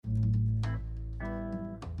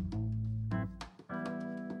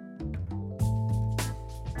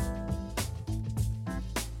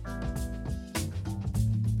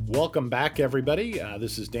Welcome back, everybody.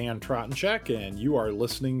 This is Dan Trottenchek, and you are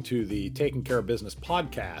listening to the Taking Care of Business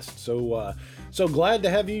podcast. So glad to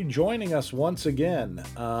have you joining us once again.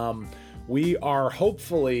 We are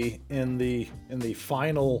hopefully in the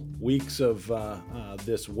final weeks of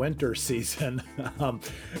this winter season,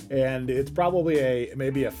 and it's probably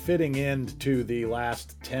maybe a fitting end to the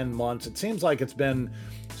last 10 months. It seems like it's been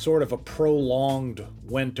sort of a prolonged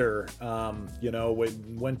winter.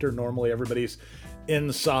 With winter, normally everybody's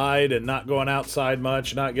inside and not going outside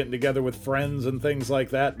much, not getting together with friends and things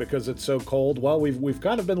like that because it's so cold. Well, we've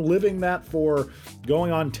kind of been living that for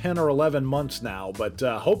going on 10 or 11 months now, but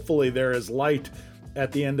hopefully there is light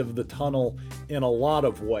at the end of the tunnel in a lot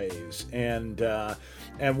of ways. And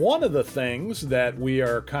one of the things that we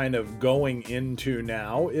are kind of going into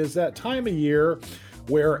now is that time of year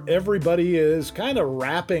where everybody is kind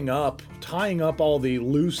of tying up all the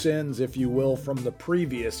loose ends, if you will, from the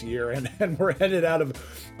previous year, and we're headed out of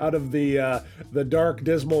the dark,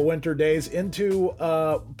 dismal winter days into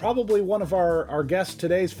probably one of our guests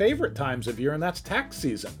today's favorite times of year, and that's tax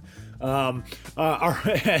season.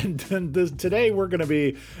 Today we're going to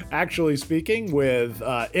be actually speaking with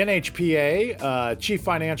NHPA Chief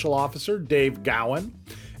Financial Officer Dave Gowan.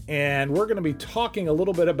 And we're going to be talking a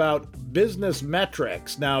little bit about business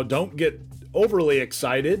metrics. Now, don't get overly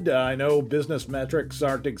excited. I know business metrics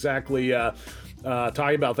aren't exactly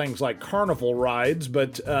talking about things like carnival rides,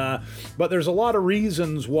 but there's a lot of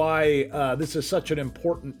reasons why this is such an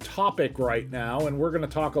important topic right now. And we're going to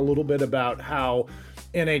talk a little bit about how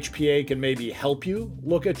NHPA can maybe help you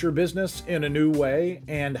look at your business in a new way,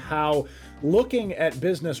 and how looking at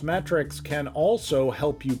business metrics can also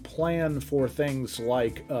help you plan for things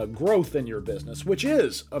like growth in your business, which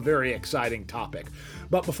is a very exciting topic.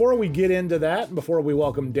 But before we get into that, and before we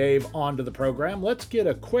welcome Dave onto the program, let's get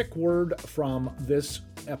a quick word from this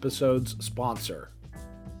episode's sponsor.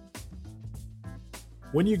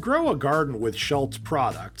 When you grow a garden with Schultz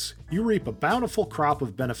products, you reap a bountiful crop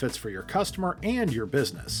of benefits for your customer and your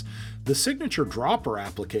business. The Signature Dropper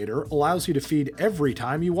Applicator allows you to feed every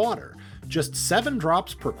time you water. Just 7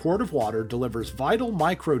 drops per quart of water delivers vital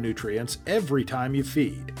micronutrients every time you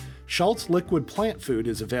feed. Schultz Liquid Plant Food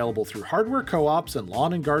is available through hardware co-ops and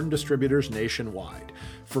lawn and garden distributors nationwide.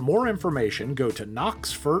 For more information, go to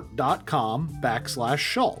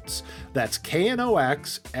knoxfert.com/Schultz. That's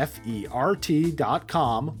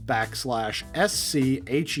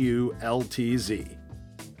KNOXFERT.com/SCHULTZ.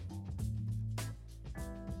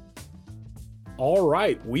 All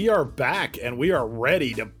right, we are back and we are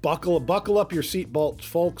ready to buckle up your seatbelts,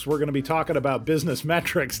 folks. We're going to be talking about business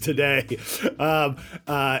metrics today. So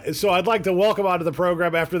I'd like to welcome onto the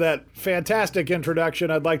program, after that fantastic introduction,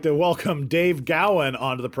 I'd like to welcome Dave Gowan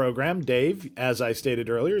onto the program. Dave, as I stated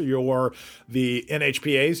earlier, you're the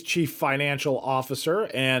NHPA's Chief Financial Officer,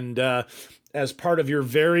 and as part of your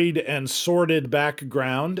varied and sordid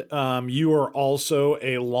background, you are also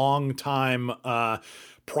a longtime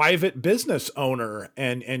private business owner,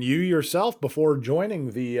 and you yourself, before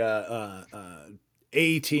joining the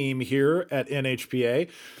A team here at NHPA,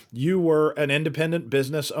 you were an independent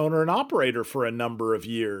business owner and operator for a number of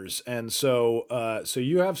years, and so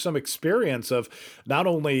you have some experience of not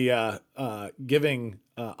only giving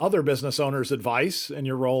other business owners advice in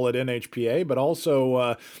your role at NHPA, but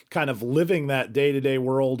also kind of living that day-to-day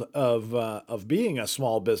world of being a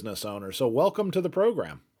small business owner. So welcome to the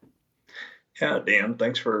program. Yeah, Dan,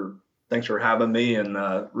 thanks for having me, and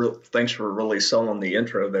thanks for really selling the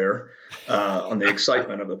intro there on the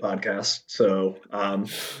excitement of the podcast. So,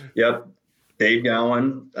 Dave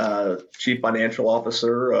Gowan, Chief Financial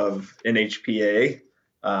Officer of NHPA,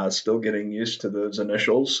 still getting used to those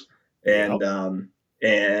initials. And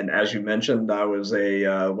and as you mentioned, I was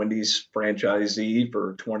a Wendy's franchisee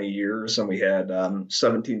for 20 years, and we had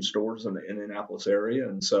 17 stores in the Indianapolis area.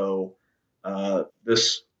 And so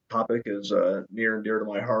this topic is near and dear to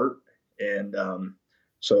my heart, and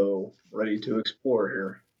so ready to explore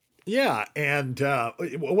here. Yeah, and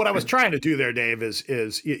what I was trying to do there, Dave,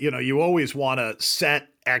 is you always want to set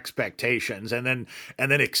expectations and then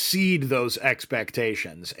exceed those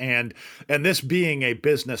expectations. And this being a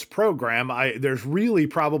business program, there's really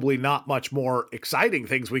probably not much more exciting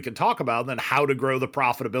things we can talk about than how to grow the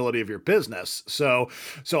profitability of your business. So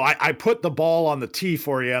I put the ball on the tee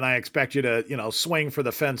for you, and I expect you to swing for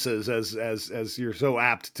the fences as you're so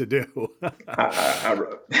apt to do.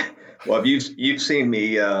 Well, you've seen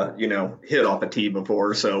me, hit off a tee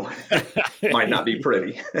before, so it might not be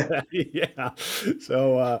pretty. Yeah.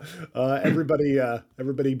 So everybody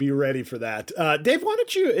be ready for that. Dave, why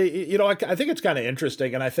don't you, I think it's kind of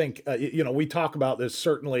interesting, and I think, we talk about this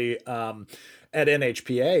certainly at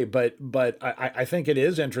NHPA, but I think it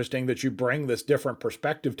is interesting that you bring this different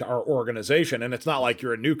perspective to our organization. And it's not like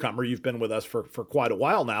you're a newcomer. You've been with us for quite a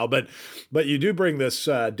while now, but you do bring this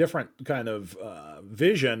different kind of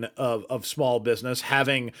vision of small business,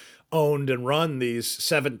 having owned and run these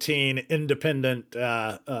 17 independent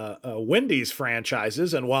Wendy's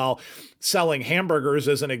franchises. And while selling hamburgers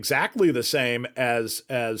isn't exactly the same as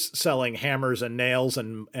selling hammers and nails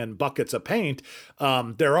and buckets of paint,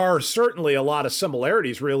 there are certainly a lot of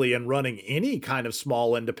similarities really in running any kind of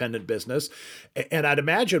small independent business. And I'd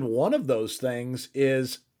imagine one of those things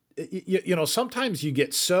is, you know, sometimes you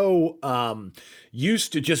get so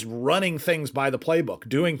used to just running things by the playbook,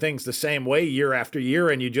 doing things the same way year after year,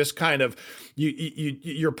 and you just kind of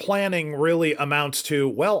your planning really amounts to,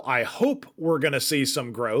 well, I hope we're going to see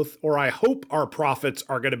some growth, or I hope our profits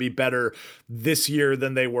are going to be better this year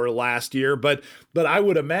than they were last year. But I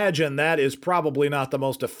would imagine that is probably not the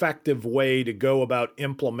most effective way to go about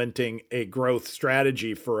implementing a growth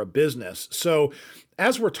strategy for a business. So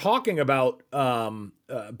as we're talking about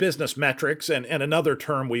business metrics, and another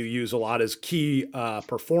term we use a lot is key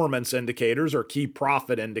performance indicators or key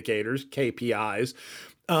profit indicators, KPIs.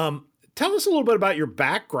 Tell us a little bit about your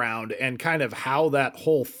background and kind of how that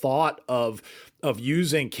whole thought of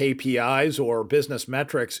using KPIs or business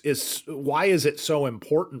metrics why is it so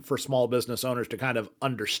important for small business owners to kind of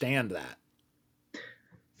understand that?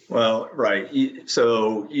 Well, right.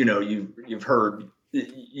 So, you know, you've heard,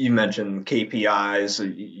 you mentioned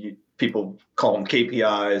KPIs. People call them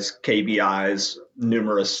KPIs, KBIs,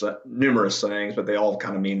 numerous things, but they all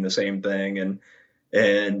kind of mean the same thing. And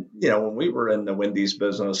you know, when we were in the Wendy's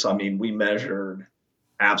business, I mean, we measured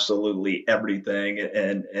absolutely everything,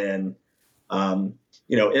 and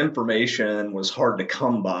you know, information was hard to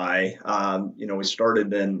come by. You know, we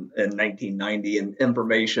started in 1990, and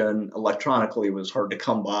information electronically was hard to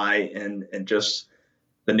come by, and just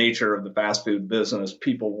the nature of the fast food business,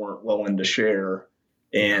 people weren't willing to share.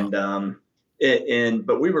 And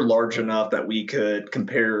but we were large enough that we could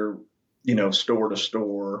compare, you know, store to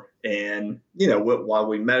store, and you know, while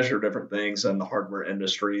we measure different things in the hardware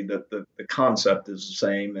industry, the concept is the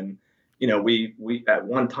same. And you know, we at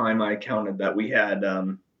one time I counted that we had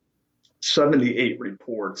 78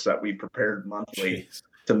 reports that we prepared monthly. Jeez.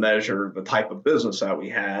 To measure the type of business that we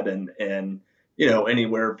had, and you know,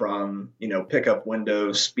 anywhere from, you know, pickup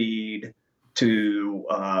window speed to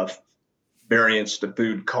variance to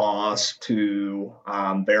food costs to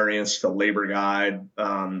variance to labor guide.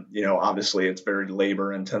 You know, obviously it's very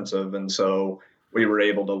labor intensive. And so we were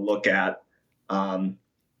able to look at,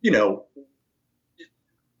 you know,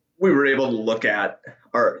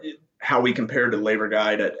 how we compared to labor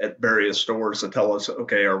guide at various stores to tell us,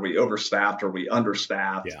 okay, are we overstaffed? Are we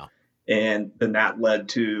understaffed? Yeah. And then that led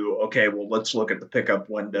to, okay, well, let's look at the pickup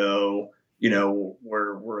window. You know,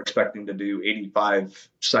 we're expecting to do 85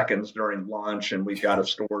 seconds during lunch, and we've got a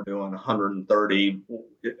store doing 130.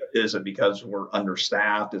 Is it because we're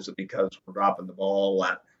understaffed? Is it because we're dropping the ball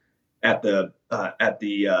at the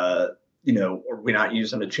you know, are we not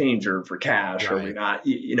using a changer for cash? Right. Are we not,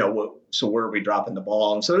 you know, so where are we dropping the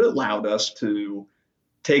ball? And so it allowed us to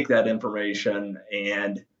take that information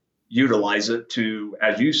and utilize it to,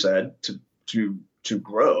 as you said, to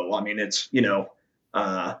grow. I mean, it's, you know,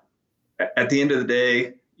 at the end of the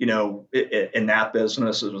day, you know, in that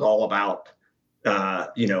business, it was all about,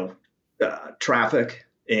 you know, traffic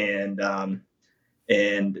and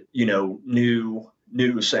you know,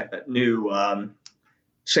 new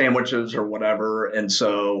sandwiches or whatever. And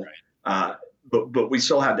so, right. But we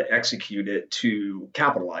still had to execute it to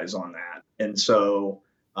capitalize on that. And so,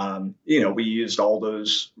 you know, we used all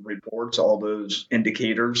those reports, all those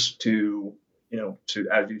indicators to, you know, to,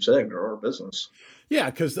 as you said, grow our business. Yeah,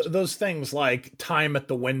 because those things like time at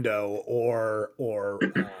the window or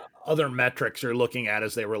other metrics you're looking at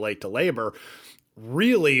as they relate to labor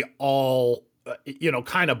really all, you know,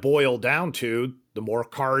 kind of boil down to the more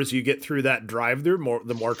cars you get through that drive-through,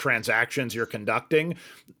 the more transactions you're conducting,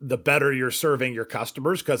 the better you're serving your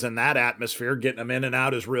customers, because in that atmosphere, getting them in and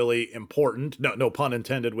out is really important. No pun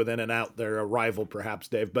intended with in and out. They're a rival, perhaps,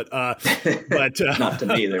 Dave, but not to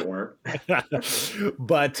me, they weren't.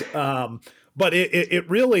 But it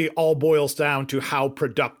really all boils down to how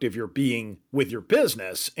productive you're being with your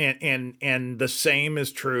business. And the same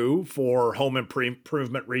is true for home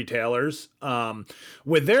improvement retailers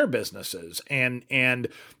with their businesses. And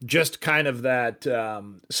just kind of that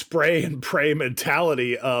spray and pray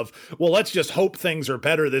mentality of, well, let's just hope things are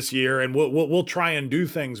better this year and we'll try and do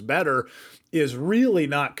things better is really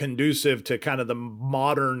not conducive to kind of the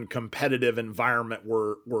modern competitive environment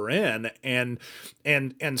we're in. And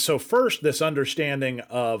so first, this understanding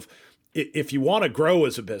of if you want to grow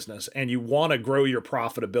as a business and you want to grow your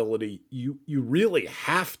profitability, you really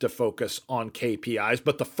have to focus on KPIs.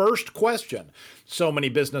 But the first question so many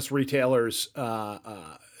business retailers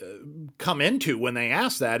come into when they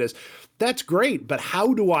ask that is, that's great, but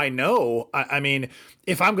how do I know? I mean,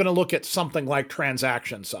 if I'm going to look at something like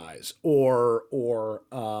transaction size or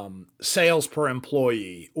sales per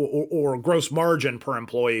employee or gross margin per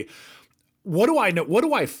employee, what do I know? What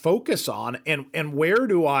do I focus on, and where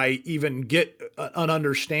do I even get an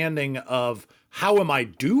understanding of how am I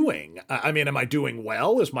doing? I mean, am I doing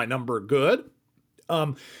well? Is my number good?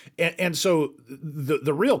 And so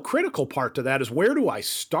the real critical part to that is, where do I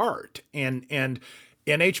start? And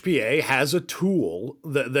NHPA has a tool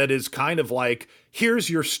that is kind of like, here's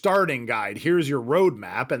your starting guide, here's your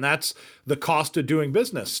roadmap, and that's the cost of doing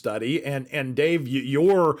business study. And Dave,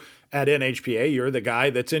 you're at NHPA, you're the guy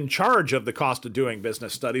that's in charge of the cost of doing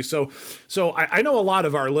business study. So I know a lot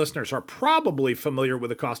of our listeners are probably familiar with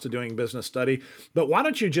the cost of doing business study, but why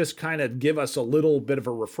don't you just kind of give us a little bit of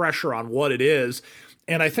a refresher on what it is?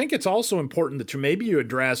 And I think it's also important that you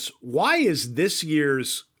address, why is this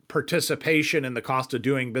year's participation in the cost of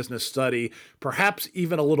doing business study perhaps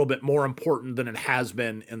even a little bit more important than it has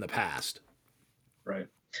been in the past? Right.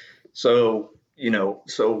 So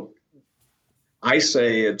I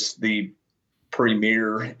say it's the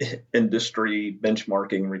premier industry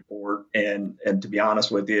benchmarking report, and to be honest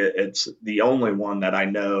with you, it's the only one that I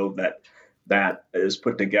know that is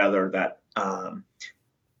put together that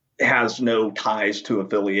has no ties to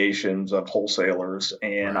affiliations of wholesalers.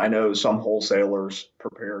 And Right. I know some wholesalers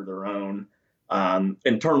prepare their own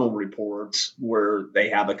internal reports where they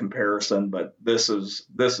have a comparison, but this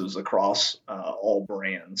is across all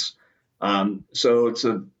brands. So it's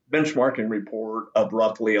a benchmarking report of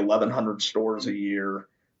roughly 1,100 stores a year,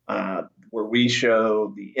 where we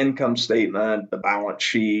show the income statement, the balance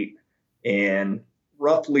sheet, and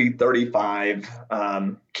roughly 35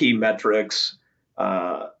 key metrics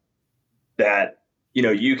that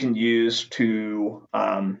you can use to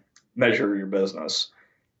measure your business.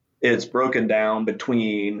 It's broken down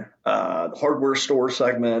between the hardware store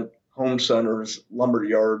segment, home centers, lumber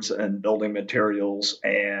yards, and building materials,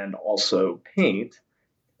 and also paint.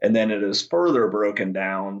 And then it is further broken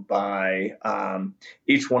down by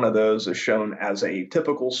each one of those is shown as a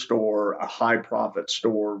typical store, a high profit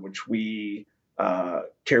store, which we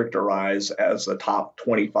characterize as the top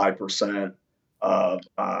 25% of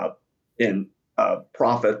in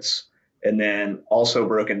profits, and then also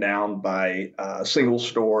broken down by single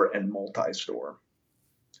store and multi-store.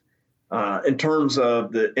 In terms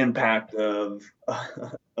of the impact of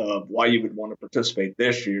why you would want to participate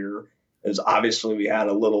this year, is obviously we had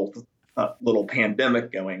a little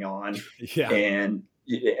pandemic going on, Yeah. and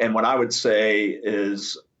what I would say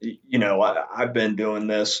is, I've been doing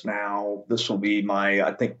this now. This will be my,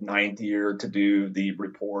 I think, 9th year to do the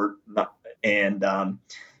report, and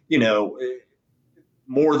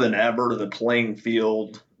more than ever, the playing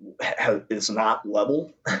field is not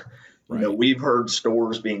level. Right. We've heard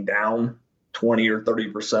stores being down 20 or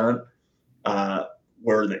 30%,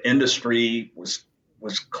 where the industry was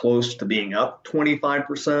close to being up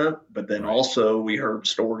 25%, but then Right. also we heard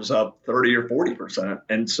stores up 30 or 40%.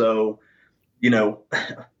 And so,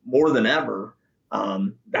 more than ever,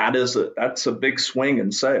 that's a big swing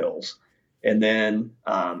in sales. And then,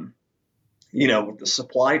 with the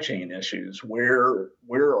supply chain issues, where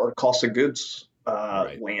are cost of goods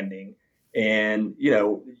Right. landing? And,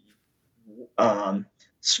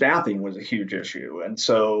 staffing was a huge issue. And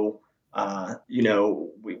so,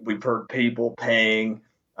 we've heard people paying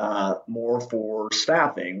more for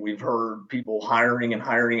staffing. We've heard people hiring and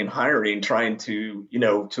hiring and hiring, trying to,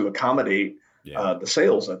 to accommodate the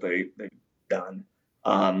sales that they've done.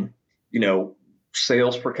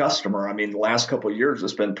 Sales per customer. I mean, the last couple of years,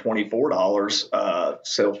 it's been $24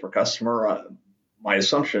 sales per customer. My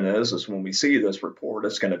assumption is when we see this report,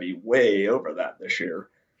 it's going to be way over that this year.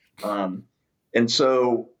 And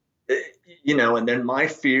so, and then my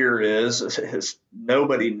fear is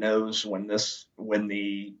nobody knows when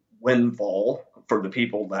the windfall for the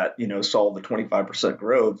people that, saw the 25%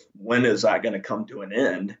 growth, when is that going to come to an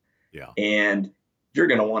end? Yeah. And you're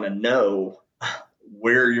going to want to know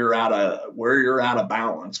where you're out of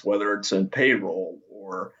balance, whether it's in payroll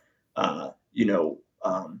or,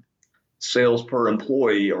 sales per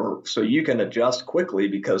employee, or so you can adjust quickly,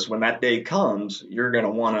 because when that day comes, you're going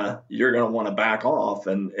to want to back off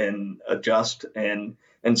and adjust. And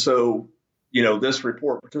so, this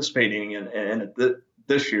report, participating in it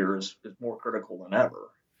this year is more critical than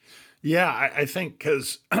ever. Yeah, I think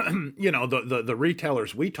because the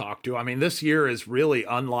retailers we talk to, I mean, this year is really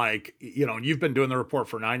unlike, you've been doing the report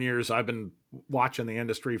for 9 years. I've been watching the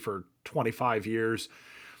industry for 25 years.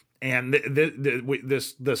 And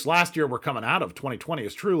this last year we're coming out of 2020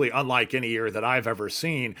 is truly unlike any year that I've ever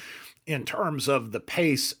seen in terms of the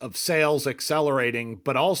pace of sales accelerating,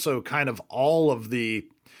 but also kind of all of the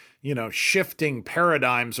shifting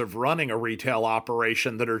paradigms of running a retail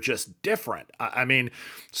operation that are just different. I mean,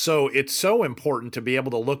 so it's so important to be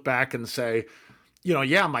able to look back and say,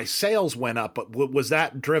 yeah, my sales went up, but was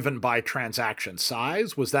that driven by transaction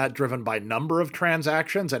size? Was that driven by number of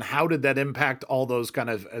transactions? And how did that impact all those kind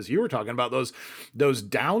of, as you were talking about, those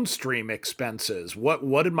downstream expenses?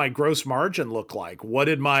 What did my gross margin look like?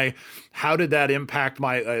 How did that impact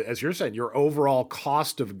my, as you're saying, your overall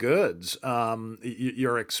cost of goods,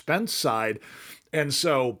 your expense side? And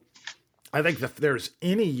so I think that if there's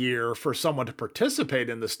any year for someone to participate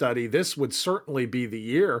in the study, this would certainly be the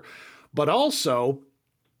year. But also,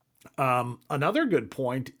 another good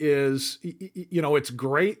point is, it's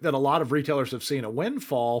great that a lot of retailers have seen a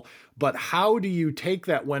windfall, but how do you take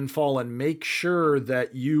that windfall and make sure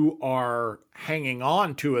that you are hanging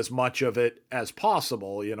on to as much of it as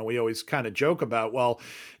possible? We always kind of joke about, well,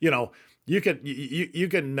 you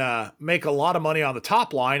can make a lot of money on the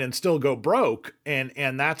top line and still go broke,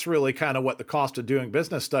 and that's really kind of what the cost of doing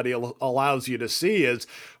business study allows you to see is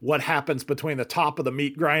what happens between the top of the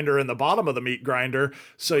meat grinder and the bottom of the meat grinder.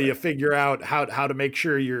 So you figure out how to make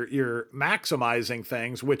sure you're maximizing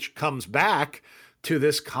things, which comes back to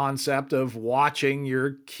this concept of watching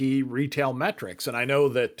your key retail metrics. And I know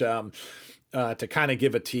that to kind of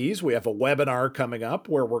give a tease, we have a webinar coming up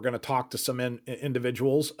where we're going to talk to some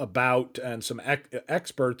individuals about and some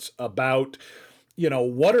experts about,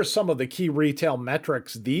 what are some of the key retail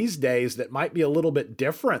metrics these days that might be a little bit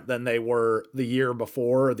different than they were the year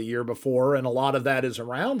before or the year before. And a lot of that is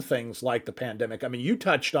around things like the pandemic. I mean, you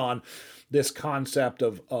touched on this concept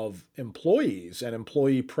of employees and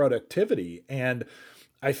employee productivity. And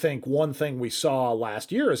I think one thing we saw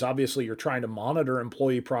last year is obviously you're trying to monitor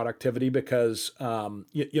employee productivity because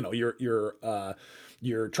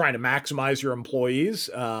you're trying to maximize your employees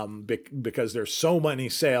because there's so many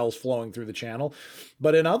sales flowing through the channel.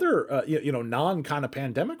 But in other non kind of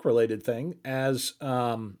pandemic related thing, as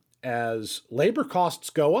labor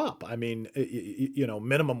costs go up, I mean,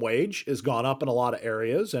 minimum wage has gone up in a lot of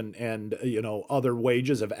areas, and other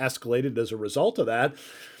wages have escalated as a result of that.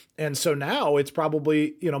 And so now it's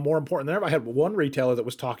probably, more important than ever. I had one retailer that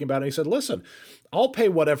was talking about it. He said, listen, I'll pay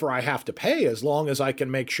whatever I have to pay as long as I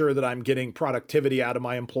can make sure that I'm getting productivity out of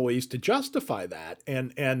my employees to justify that.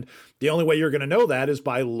 And the only way you're going to know that is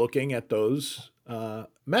by looking at those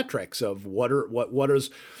metrics of what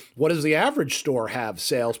does the average store have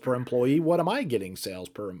sales per employee? What am I getting sales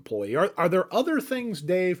per employee? Are there other things,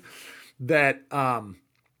 Dave, that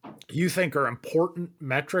you think are important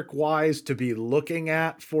metric wise to be looking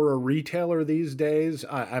at for a retailer these days?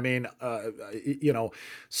 I mean,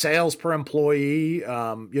 sales per employee,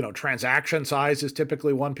 transaction size is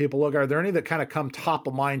typically one people look at. Are there any that kind of come top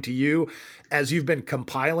of mind to you as you've been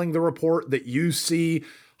compiling the report that you see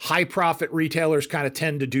high profit retailers kind of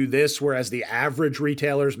tend to do this, whereas the average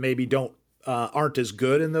retailers maybe aren't as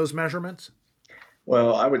good in those measurements?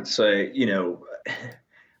 Well, I would say,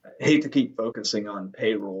 I hate to keep focusing on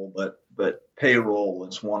payroll, but payroll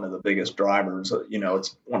is one of the biggest drivers.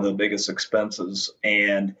 It's one of the biggest expenses,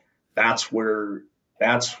 and that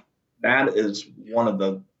is one of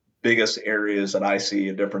the biggest areas that I see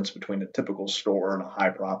a difference between a typical store and a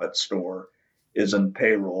high profit store is in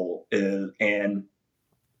payroll. The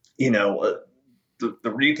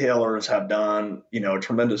retailers have done, a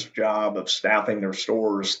tremendous job of staffing their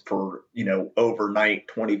stores for, overnight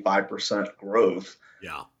 25% growth.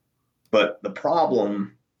 Yeah. But the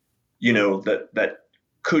problem, that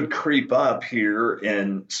could creep up here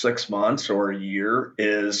in 6 months or a year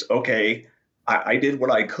is, okay, I did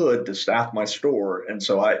what I could to staff my store. And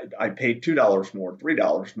so I paid $2 more,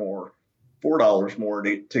 $3 more, $4 more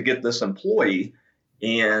to get this employee.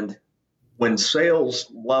 And when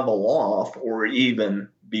sales level off or even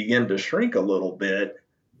begin to shrink a little bit,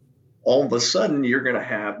 all of a sudden you're going to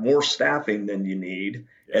have more staffing than you need.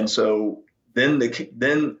 Yeah. And so then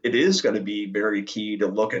it is going to be very key to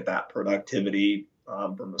look at that productivity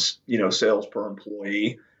from a sales per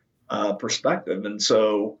employee perspective. And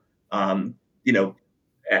so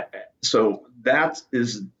so that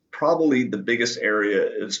is probably the biggest area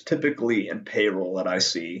is typically in payroll that I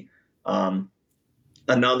see.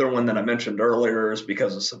 Another one that I mentioned earlier is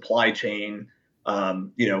because of supply chain,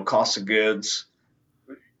 cost of goods.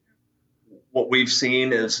 what we've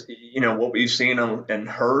seen is, and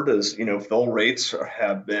heard is, fill rates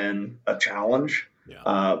have been a challenge.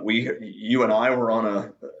 Yeah. You and I were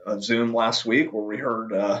on a Zoom last week where we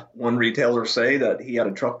heard one retailer say that he had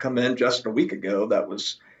a truck come in just a week ago that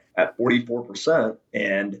was at 44%.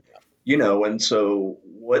 And, and so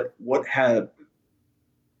what had,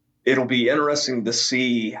 it'll be interesting to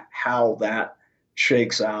see how that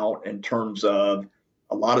shakes out in terms of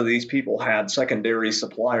a lot of these people had secondary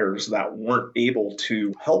suppliers that weren't able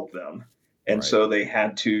to help them. And Right. so they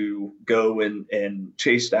had to go and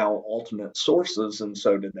chase down alternate sources. And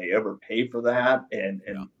so did they ever pay for that? And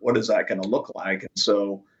what is that going to look like? And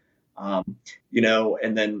so, and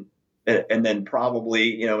then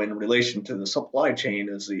probably, in relation to the supply chain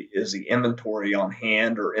is the inventory on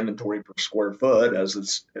hand or inventory per square foot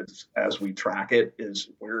as we track it, is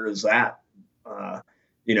where is that?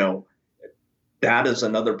 That is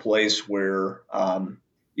another place where,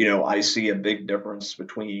 I see a big difference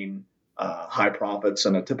between high profits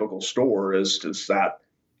and a typical store is that,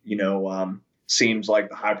 seems like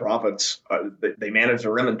the high profits, they manage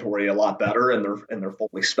their inventory a lot better and they're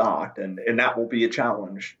fully stocked. And that will be a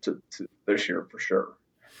challenge to this year for sure.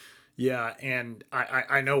 Yeah, and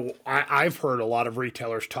I know I've heard a lot of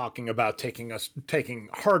retailers talking about taking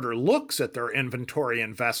harder looks at their inventory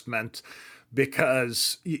investment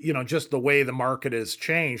because, just the way the market has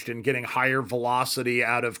changed and getting higher velocity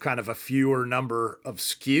out of kind of a fewer number of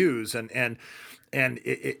SKUs. And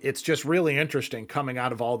it's just really interesting coming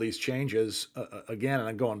out of all these changes again, and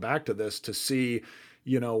I'm going back to this to see,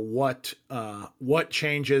 what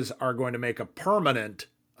changes are going to make a permanent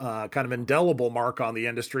kind of indelible mark on the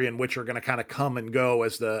industry and which are going to kind of come and go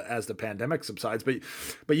as the pandemic subsides.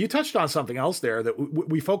 But you touched on something else there that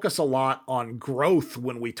we focus a lot on growth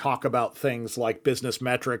when we talk about things like business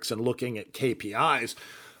metrics and looking at KPIs.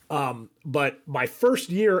 But my first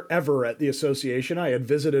year ever at the association, I had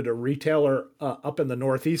visited a retailer up in the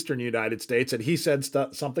northeastern United States, and he said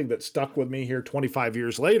something that stuck with me here 25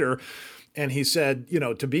 years later. And he said,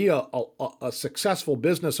 to be a successful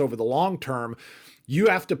business over the long term, you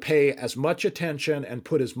have to pay as much attention and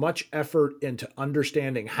put as much effort into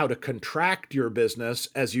understanding how to contract your business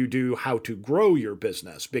as you do how to grow your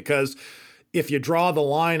business. Because if you draw the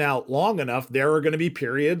line out long enough, there are going to be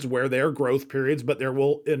periods where there are growth periods, but there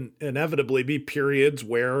will inevitably be periods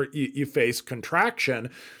where you face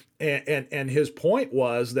contraction. And his point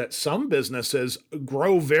was that some businesses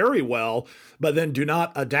grow very well, but then do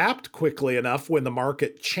not adapt quickly enough when the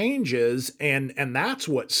market changes. And that's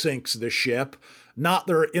what sinks the ship. Not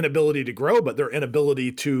their inability to grow, but their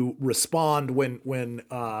inability to respond when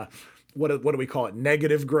what do we call it?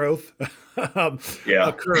 Negative growth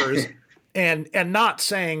occurs. And not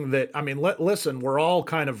saying that, I mean, listen, we're all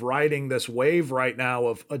kind of riding this wave right now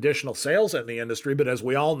of additional sales in the industry, but as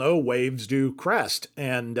we all know, waves do crest.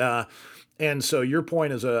 And so your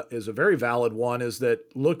point is a very valid one, is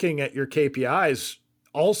that looking at your KPIs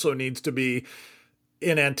also needs to be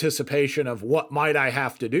in anticipation of what might I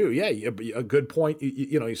have to do. Yeah, a good point.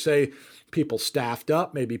 You say people staffed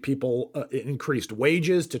up, maybe people increased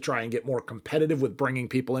wages to try and get more competitive with bringing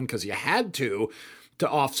people in because you had to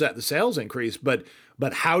offset the sales increase. But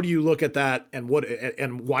how do you look at that, and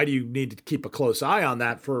why do you need to keep a close eye on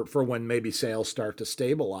that for when maybe sales start to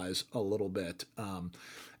stabilize a little bit?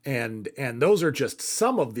 And those are just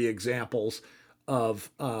some of the examples of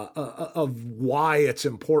why it's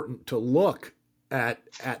important to look at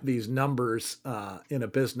these numbers in a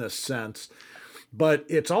business sense. But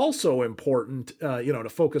it's also important, to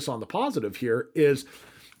focus on the positive here is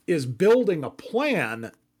building a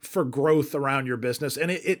plan for growth around your business.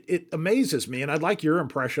 And it amazes me, and I'd like your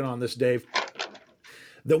impression on this, Dave,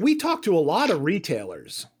 that we talk to a lot of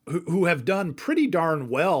retailers who have done pretty darn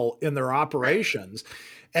well in their operations.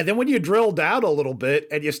 And then when you drill down a little bit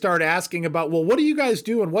and you start asking about, well, what do you guys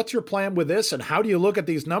do and what's your plan with this and how do you look at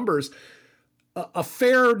these numbers? A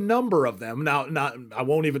fair number of them, I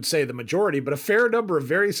won't even say the majority, but a fair number of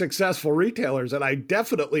very successful retailers, and I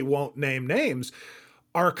definitely won't name names,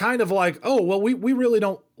 are kind of like, oh, well, we really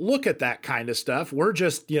don't look at that kind of stuff. We're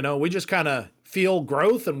just, we just kind of feel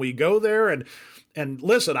growth and we go there. And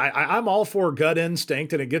listen, I'm all for gut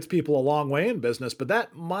instinct and it gets people a long way in business, but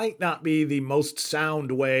that might not be the most sound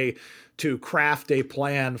way to craft a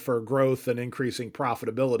plan for growth and increasing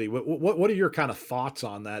profitability. What are your kind of thoughts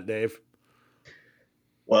on that, Dave?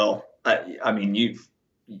 Well, I mean,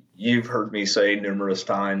 you've heard me say numerous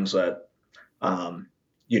times that,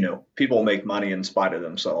 people make money in spite of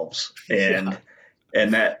themselves, and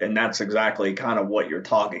that's exactly kind of what you're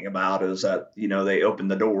talking about. Is that they open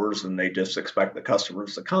the doors and they just expect the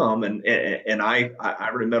customers to come, and I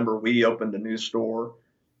remember we opened a new store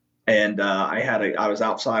I was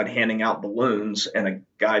outside handing out balloons, and a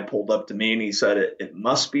guy pulled up to me and he said, it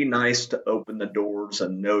must be nice to open the doors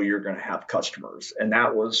and know you're going to have customers. And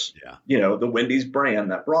that was, Yeah. the Wendy's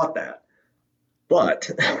brand that brought that. But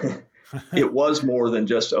it was more than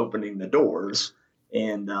just opening the doors.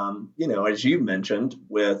 And, as you mentioned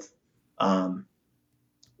um,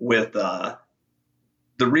 with the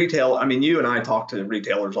retail, I mean, you and I talk to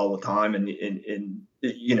retailers all the time and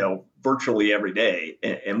virtually every day.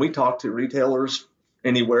 And we talk to retailers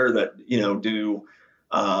anywhere that, do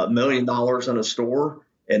 $1 million in a store.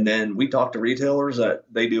 And then we talk to retailers that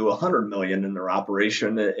they do 100 million in their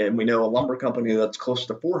operation. And we know a lumber company that's close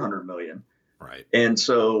to 400 million. Right. And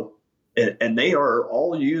so, and they are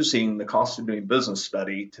all using the cost of doing business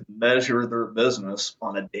study to measure their business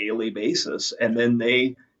on a daily basis. And then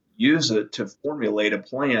they use it to formulate a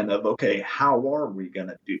plan of, okay, how are we going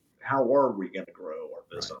to grow our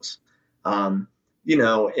business? Right.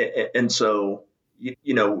 And so,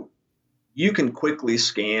 you can quickly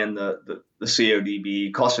scan the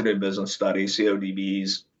CODB, cost of doing business study,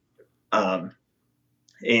 CODBs,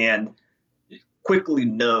 and quickly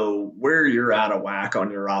know where you're out of whack on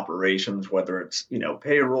your operations, whether it's,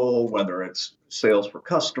 payroll, whether it's sales per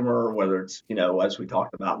customer, whether it's, as we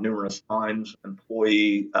talked about numerous times,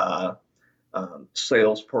 employee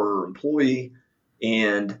sales per employee.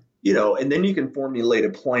 And, and then you can formulate a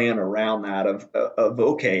plan around that of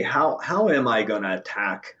okay, how am I going to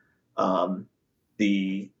attack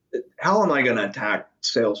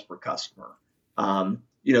sales per customer?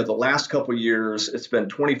 The last couple of years, it's been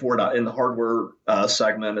 $24 in the hardware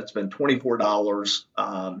segment. It's been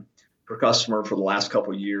 $24 per customer for the last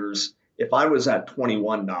couple of years. If I was at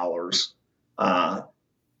 $21, how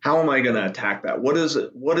am I going to attack that? What is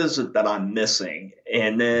it that I'm missing?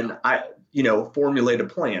 And then I formulate a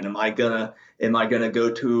plan. Am I gonna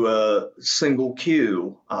go to a single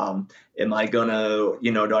queue? Am I gonna,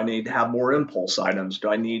 do I need to have more impulse items? Do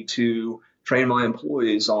I need to train my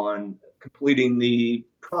employees on completing the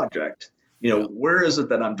project? Where is it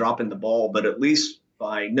that I'm dropping the ball? But at least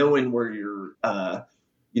by knowing where your,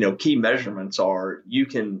 key measurements are, you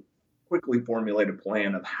can quickly formulate a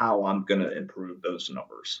plan of how I'm going to improve those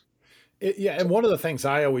numbers. And one of the things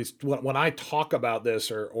I always, when I talk about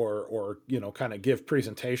this or kind of give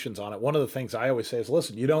presentations on it, one of the things I always say is,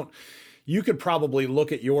 listen, you could probably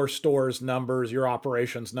look at your store's numbers, your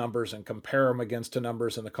operations numbers, and compare them against the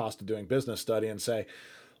numbers in the cost of doing business study and say,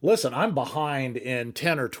 listen, I'm behind in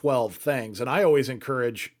 10 or 12 things. And I always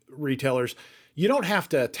encourage retailers, you don't have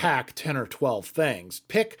to attack 10 or 12 things.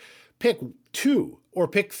 Pick 2 or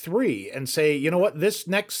pick 3 and say, you know what, this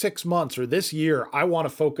next 6 months or this year, I want to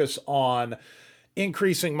focus on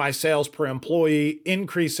increasing my sales per employee,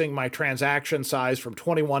 increasing my transaction size from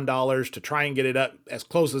 $21 to try and get it up as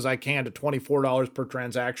close as I can to $24 per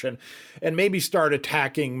transaction, and maybe start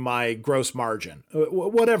attacking my gross margin,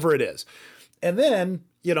 whatever it is. And then,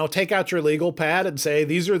 take out your legal pad and say,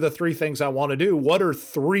 these are the 3 things I want to do. What are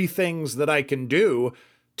 3 things that I can do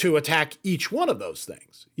to attack each one of those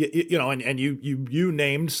things? And you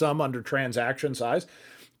named some under transaction size.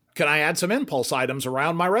 Can I add some impulse items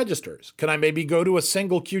around my registers? Can I maybe go to a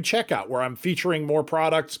single queue checkout where I'm featuring more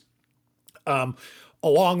products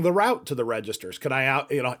along the route to the registers? Can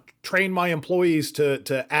I train my employees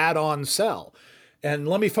to add on sell? And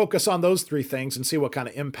let me focus on those 3 things and see what kind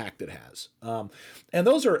of impact it has. And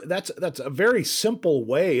that's a very simple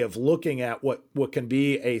way of looking at what can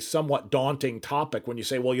be a somewhat daunting topic when you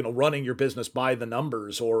say, well, running your business by the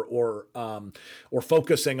numbers or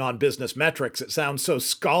focusing on business metrics. It sounds so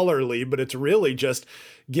scholarly, but it's really just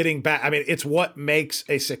getting back. I mean, it's what makes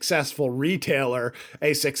a successful retailer,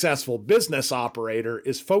 a successful business operator,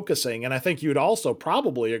 is focusing. And I think you'd also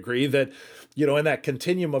probably agree that, in that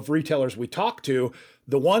continuum of retailers we talk to,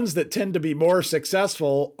 the ones that tend to be more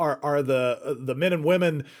successful are the men and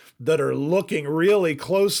women that are looking really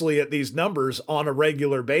closely at these numbers on a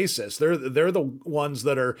regular basis. They're the ones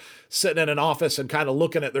that are sitting in an office and kind of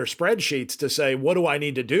looking at their spreadsheets to say, what do I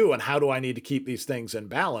need to do and how do I need to keep these things in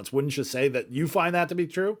balance? Wouldn't you say that you find that to be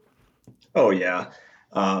true? Oh, yeah.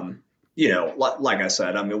 Like I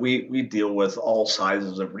said, I mean, we deal with all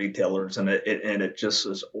sizes of retailers, and it just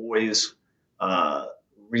is always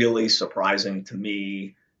really surprising to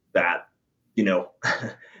me that,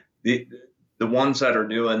 the ones that are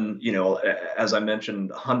doing, as I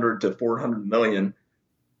mentioned, 100 to 400 million,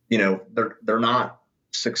 they're not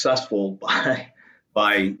successful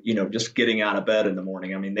by just getting out of bed in the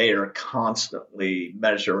morning. I mean, they are constantly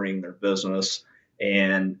measuring their business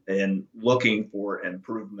and looking for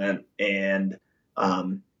improvement, and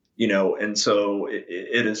and so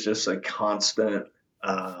it is just a constant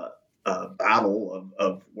battle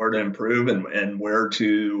of where to improve and where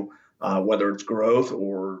to whether it's growth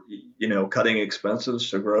or cutting expenses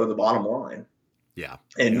to grow the bottom line. Yeah.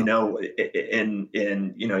 And Yeah.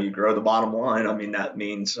 you grow the bottom line. I mean, that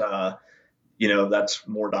means that's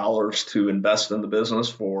more dollars to invest in the business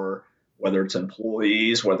for whether it's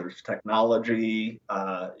employees, whether it's technology,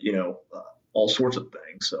 all sorts of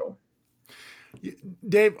things. So.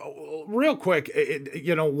 Dave, real quick,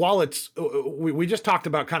 while we just talked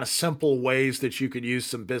about kind of simple ways that you could use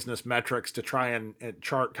some business metrics to try and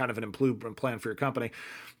chart kind of an improvement plan for your company.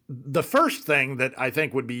 The first thing that I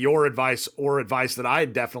think would be your advice or advice that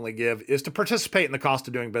I'd definitely give is to participate in the cost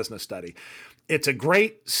of doing business study. It's a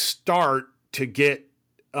great start to get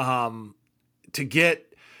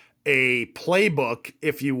a playbook,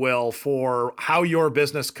 if you will, for how your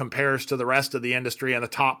business compares to the rest of the industry and the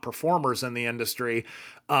top performers in the industry.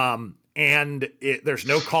 There's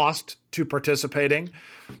no cost to participating.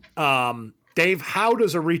 Dave, how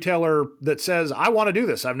does a retailer that says, I want to do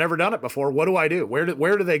this, I've never done it before, what do I do?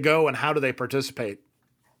 Where do they go and how do they participate?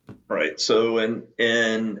 Right. So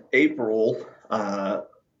in April,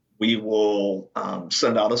 we will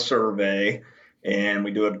send out a survey, and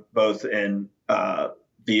we do it both in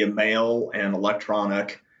via mail and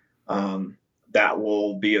electronic. That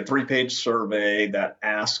will be a 3-page survey that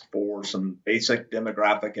asks for some basic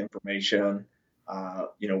demographic information,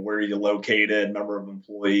 where you're located, number of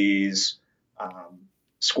employees,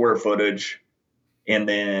 square footage, and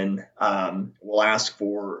then we'll ask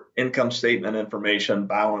for income statement information,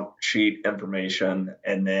 balance sheet information,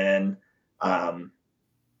 and then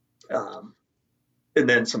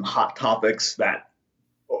some hot topics that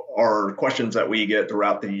are questions that we get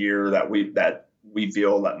throughout the year that we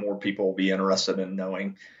feel that more people will be interested in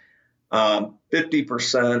knowing.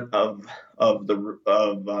 50% of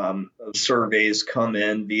the surveys come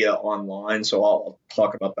in via online, so I'll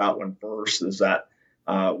talk about that one first. Is that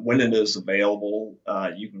when it is available,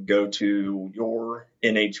 you can go to your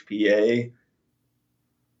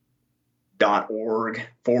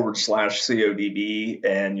nhpa.org/CODB,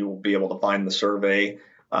 and you will be able to find the survey.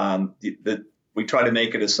 We try to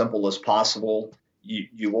make it as simple as possible.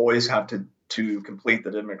 You always have to complete the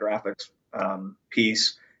demographics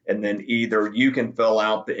piece, and then either you can fill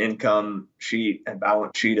out the income sheet and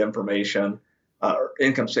balance sheet information, or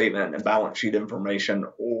income statement and balance sheet information,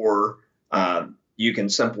 or you can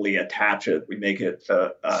simply attach it. We make it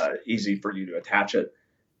easy for you to attach it.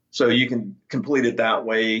 So you can complete it that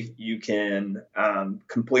way. You can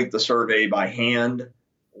complete the survey by hand,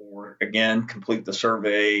 or again, complete the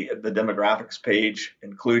survey at the demographics page,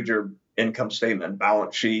 include your income statement,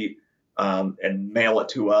 balance sheet, and mail it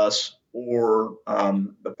to us. Or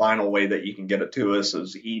the final way that you can get it to us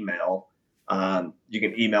is email. You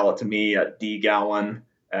can email it to me at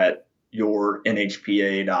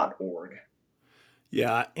dgowan@yournhpa.org.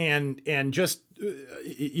 Yeah, and just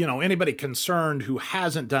anybody concerned who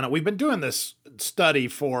hasn't done it, we've been doing this study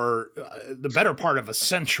for the better part of a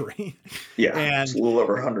century. Yeah, and it's a little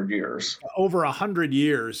over 100 years. Over 100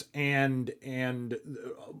 years, and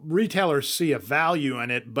retailers see a value in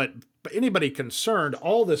it, but anybody concerned,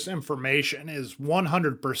 all this information is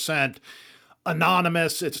 100%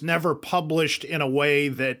 anonymous. It's never published in a way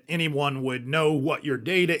that anyone would know what your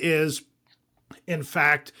data is. In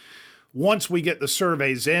fact, once we get the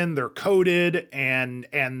surveys in, they're coded, and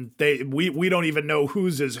we don't even know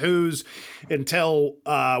whose is whose until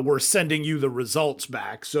we're sending you the results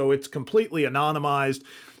back. So it's completely anonymized,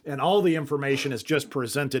 and all the information is just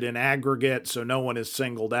presented in aggregate, so no one is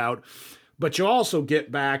singled out. But you also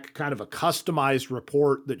get back kind of a customized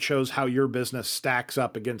report that shows how your business stacks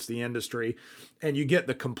up against the industry. And you get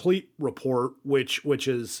the complete report, which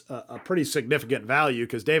is a pretty significant value.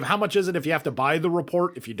 Because, Dave, how much is it if you have to buy the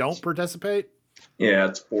report if you don't participate? Yeah,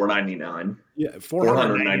 it's $499. Yeah,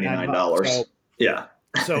 $499. So, yeah.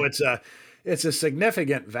 So it's a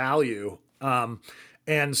significant value.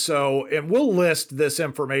 And we'll list this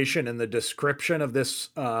information in the description of this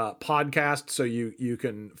podcast, so you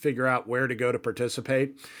can figure out where to go to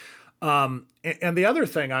participate. And the other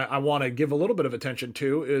thing I want to give a little bit of attention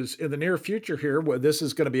to is in the near future here, where this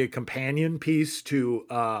is going to be a companion piece to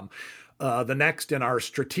the next in our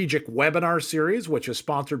strategic webinar series, which is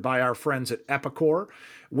sponsored by our friends at Epicor,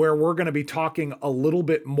 where we're going to be talking a little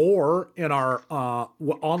bit more in our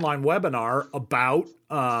online webinar about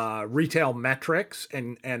retail metrics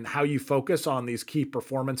and how you focus on these key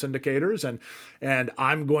performance indicators. And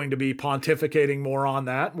I'm going to be pontificating more on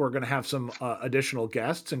that. We're going to have some additional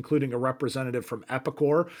guests, including a representative from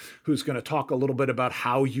Epicor, who's going to talk a little bit about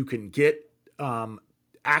how you can get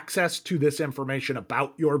access to this information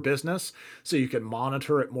about your business so you can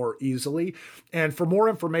monitor it more easily. And for more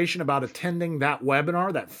information about attending that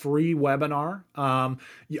webinar, that free webinar,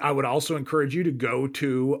 I would also encourage you to go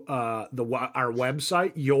to our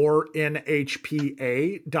website,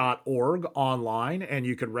 yournhpa.org online, and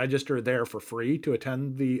you can register there for free to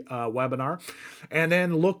attend the webinar. And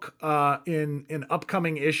then look in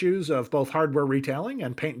upcoming issues of both Hardware Retailing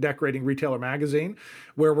and Paint and Decorating Retailer Magazine,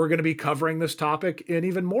 where we're going to be covering this topic in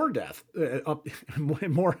even more depth,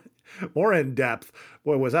 more in depth.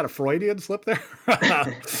 Boy, was that a Freudian slip there?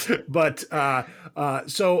 But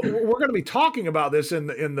so we're going to be talking about this in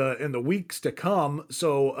the weeks to come.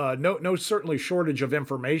 So no certainly shortage of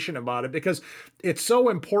information about it, because it's so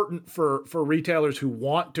important for retailers who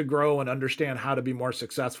want to grow and understand how to be more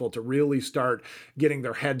successful to really start getting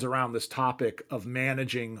their heads around this topic of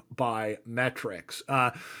managing by metrics.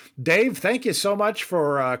 Dave, thank you so much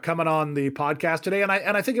for coming on the podcast today. And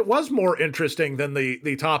I think it was more interesting than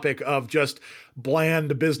the topic of just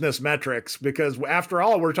bland business metrics, because after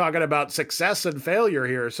all, we're talking about success and failure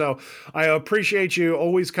here. So I appreciate you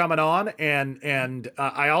always coming on. And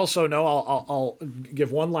I also know I'll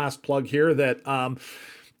give one last plug here that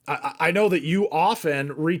I know that you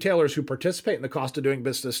often, retailers who participate in the Cost of Doing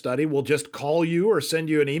Business study will just call you or send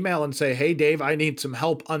you an email and say, hey, Dave, I need some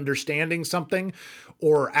help understanding something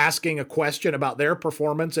or asking a question about their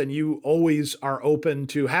performance. And you always are open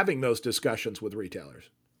to having those discussions with retailers.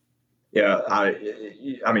 Yeah,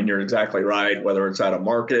 I mean, you're exactly right. Whether it's at a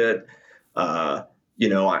market, I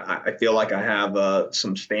feel like I have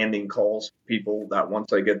some standing calls. People that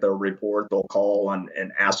once they get their report, they'll call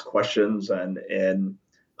and ask questions, and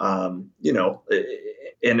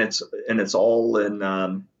it's all in,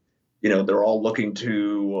 they're all looking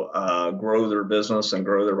to grow their business and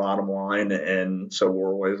grow their bottom line, and so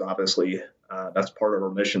we're always obviously that's part of our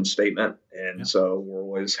mission statement, and so we're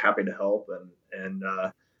always happy to help, and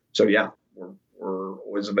so yeah, we're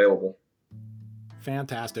always available.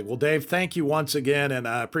 Fantastic. Well, Dave, thank you once again, and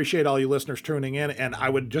I appreciate all you listeners tuning in. And I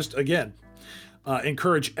would just again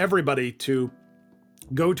encourage everybody to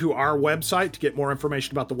go to our website to get more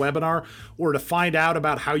information about the webinar, or to find out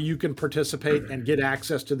about how you can participate and get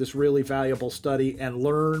access to this really valuable study and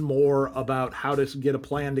learn more about how to get a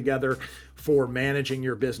plan together for managing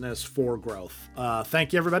your business for growth.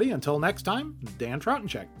 Thank you, everybody. Until next time, Dan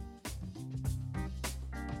Trottenchek.